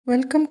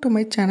Welcome to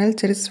my channel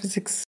Cherry's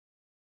Physics.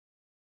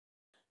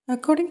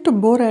 According to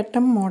Bohr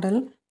atom model,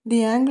 the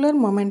angular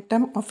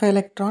momentum of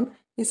electron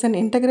is an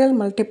integral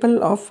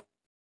multiple of.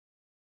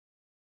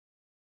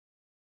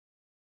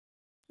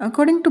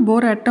 According to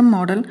Bohr atom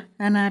model,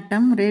 an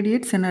atom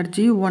radiates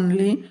energy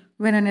only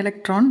when an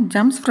electron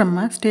jumps from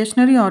a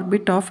stationary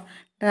orbit of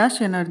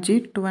dash energy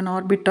to an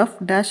orbit of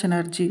dash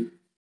energy.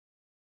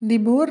 The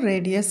Bohr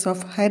radius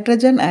of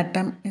hydrogen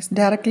atom is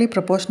directly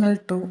proportional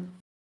to.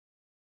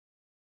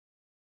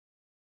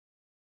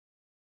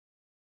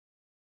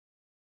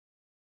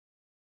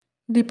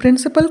 The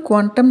principal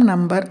quantum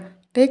number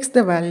takes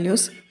the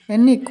values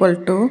n equal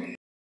to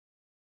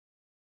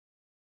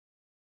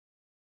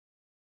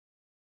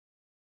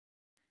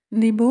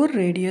the Bohr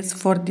radius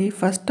for the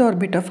first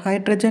orbit of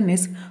hydrogen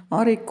is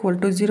r equal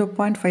to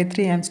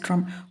 0.53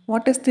 angstrom.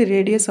 What is the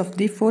radius of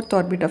the fourth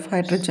orbit of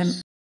hydrogen?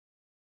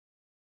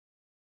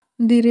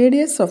 The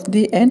radius of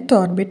the nth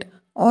orbit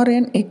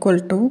Rn equal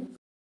to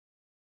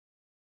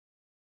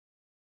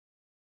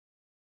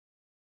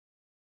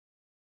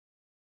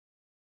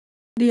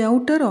the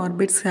outer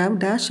orbits have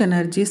dash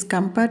energies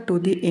compared to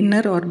the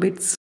inner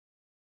orbits.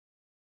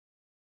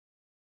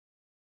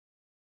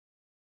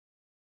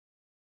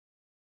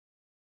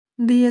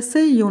 The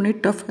SI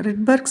unit of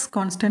Rydberg's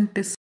constant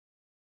is.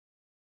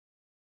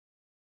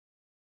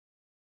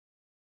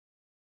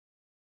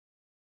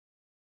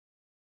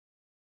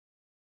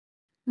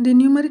 The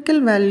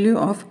numerical value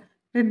of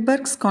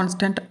Rydberg's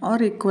constant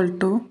R equal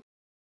to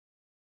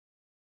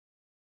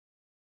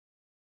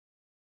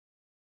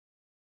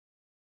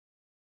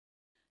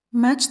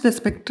match the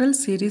spectral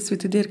series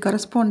with their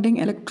corresponding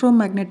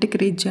electromagnetic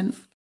region.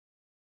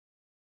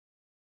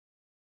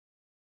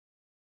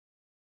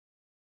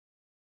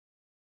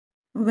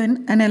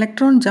 When an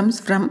electron jumps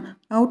from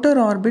outer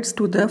orbits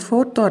to the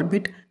fourth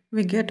orbit,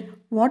 we get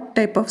what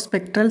type of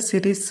spectral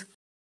series?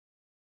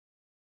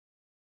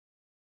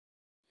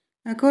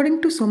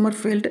 According to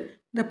Sommerfeld,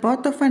 the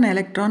path of an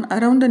electron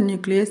around the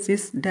nucleus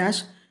is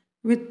dash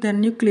with the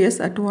nucleus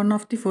at one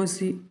of the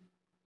foci.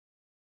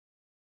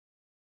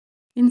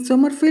 In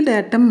Sommerfeld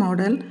atom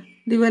model,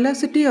 the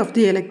velocity of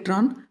the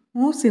electron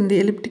moves in the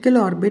elliptical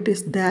orbit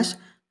is dash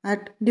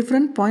at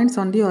different points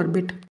on the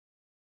orbit.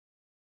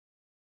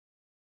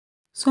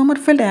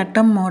 Sommerfeld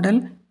atom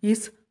model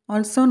is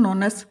also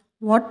known as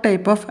what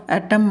type of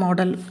atom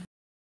model?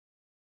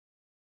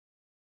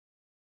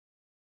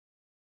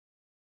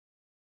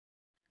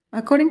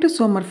 According to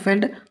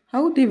Sommerfeld,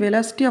 how the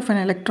velocity of an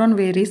electron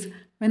varies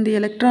when the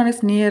electron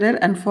is nearer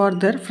and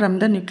farther from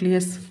the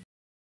nucleus.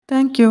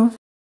 Thank you.